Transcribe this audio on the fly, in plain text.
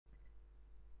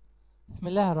بسم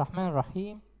الله الرحمن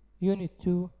الرحيم. Unit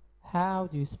 2. How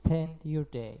do you spend your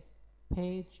day?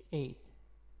 Page 8.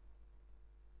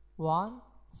 1.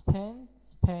 Spend.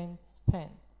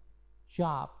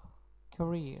 Job,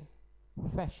 career,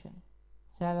 profession,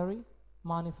 salary,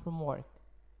 money from work.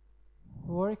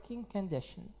 Working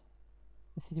conditions,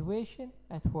 the situation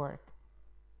at work,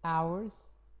 hours,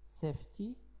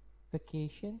 safety,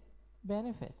 vacation,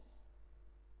 benefits.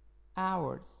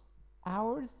 Hours,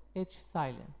 H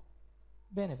silent.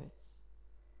 Benefits,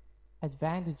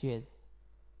 advantages,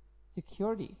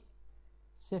 security,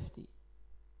 safety.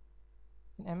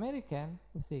 In American,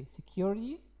 we say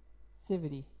security,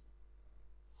 safety,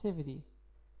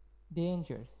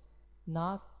 dangers,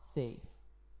 not safe.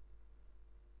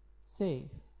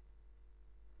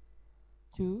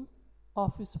 2.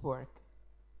 Office work,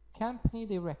 company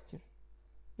director,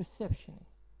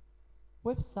 receptionist,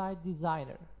 website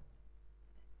designer,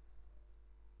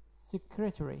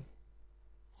 secretary,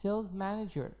 sales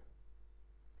manager.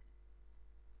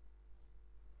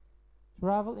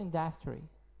 Travel industry,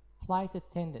 flight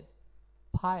attendant,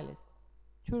 pilot,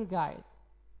 tour guide,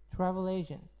 travel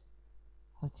agent,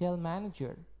 hotel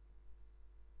manager.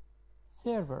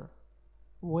 Server,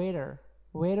 waiter,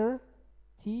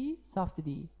 T soft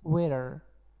D, waiter,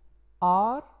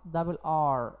 R double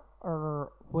R,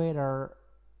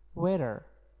 waiter.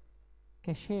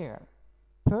 Cashier,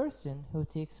 person who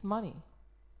takes money.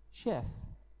 Chef,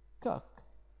 cook,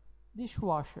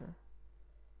 dishwasher,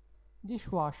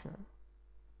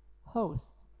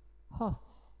 host,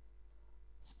 hostess.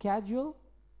 Schedule,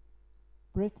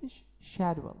 British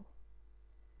schedule.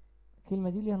 الكلمة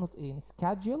دي ليها نطقين: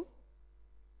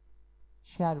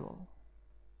 schedule,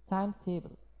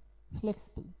 timetable,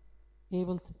 flexible,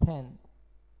 able to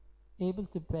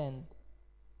bend,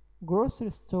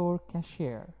 grocery store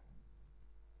cashier.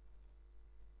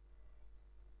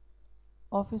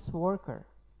 Office worker,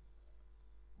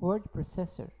 word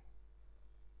processor,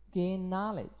 gain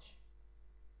knowledge,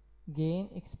 gain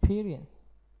experience.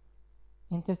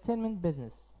 Entertainment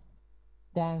business,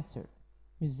 dancer,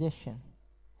 musician,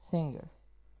 singer,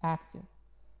 actor.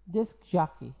 Disc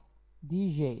jockey,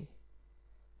 DJ,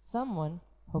 someone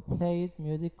who plays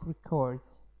music records.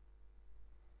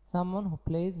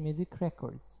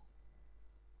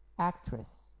 Actress.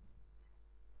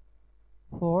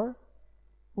 4.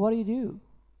 What do you do?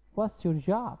 What's your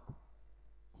job?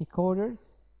 Take orders,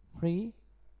 free,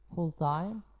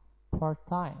 full-time,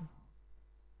 part-time.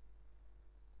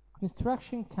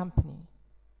 Construction company,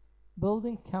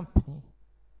 building company,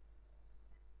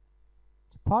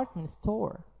 department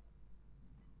store.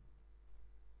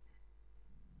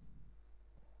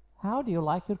 How do you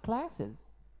like your classes?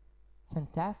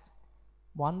 Fantastic,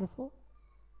 wonderful,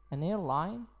 an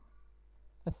airline,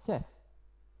 assist,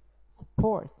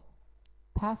 support,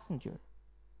 passenger,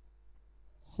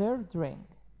 serve drink,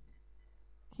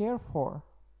 care for,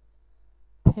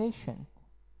 patient,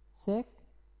 sick,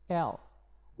 ill.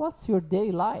 What's your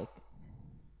day like?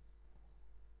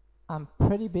 I'm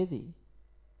pretty busy.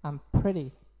 I'm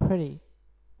pretty.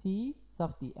 T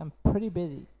soft D. I'm pretty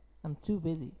busy. I'm too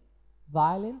busy.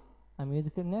 Violin, a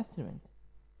musical instrument.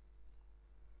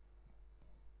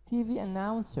 TV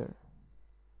announcer,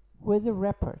 weather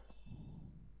report.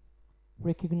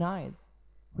 Recognize,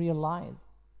 realize.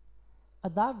 A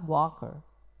dog walker,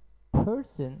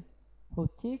 person who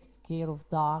takes care of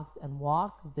dogs and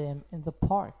walks them in the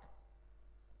park.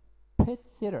 Pet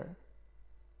sitter,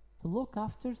 to look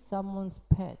after someone's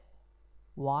pet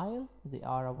while they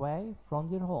are away from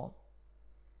their home.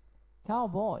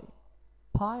 Cowboy,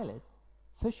 pilot,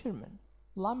 fisherman,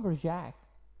 lumberjack,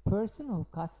 person who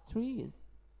cuts trees.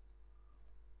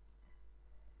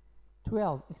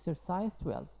 12. Exercise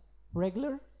 12.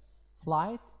 Regular,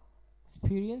 flight,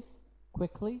 experience,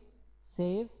 quickly,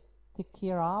 save, take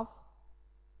care of.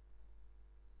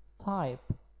 Type,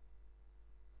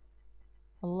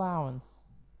 allowance,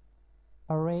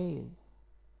 a raise,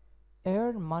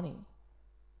 earn money,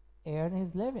 earn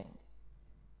his living.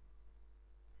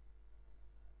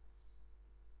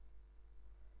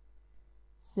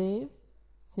 Save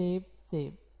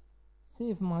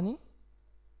money.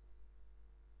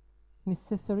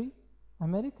 Necessary,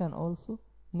 American also,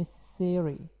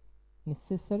 necessary,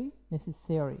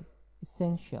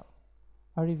 essential.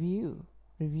 A review.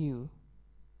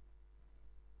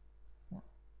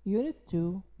 Unit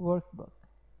 2 workbook.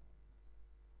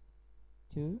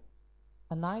 2.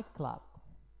 A nightclub,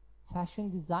 fashion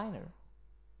designer,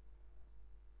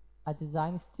 a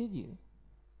design studio,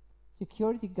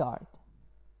 security guard,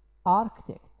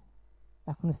 architect,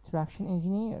 a construction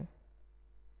engineer.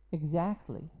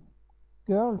 Exactly.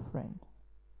 Girlfriend,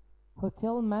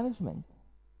 hotel management,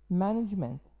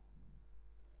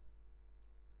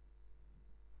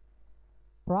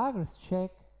 Progress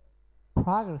check.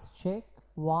 Progress check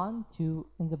 1, 2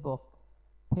 in the book.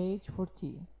 Page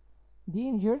 14.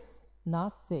 Dangers,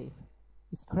 not safe.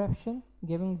 Description,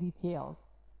 giving details.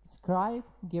 Describe,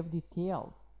 give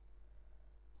details.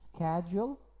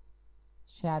 Schedule,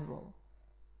 schedule.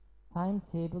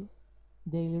 Timetable,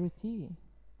 daily routine.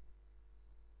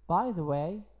 By the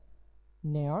way,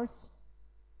 nurse.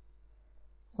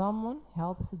 Someone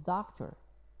helps a doctor.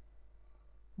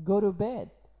 Go to bed.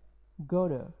 Go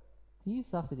to. T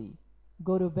soft D.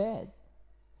 Go to bed.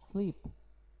 Sleep.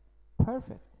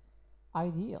 Perfect.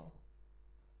 Ideal.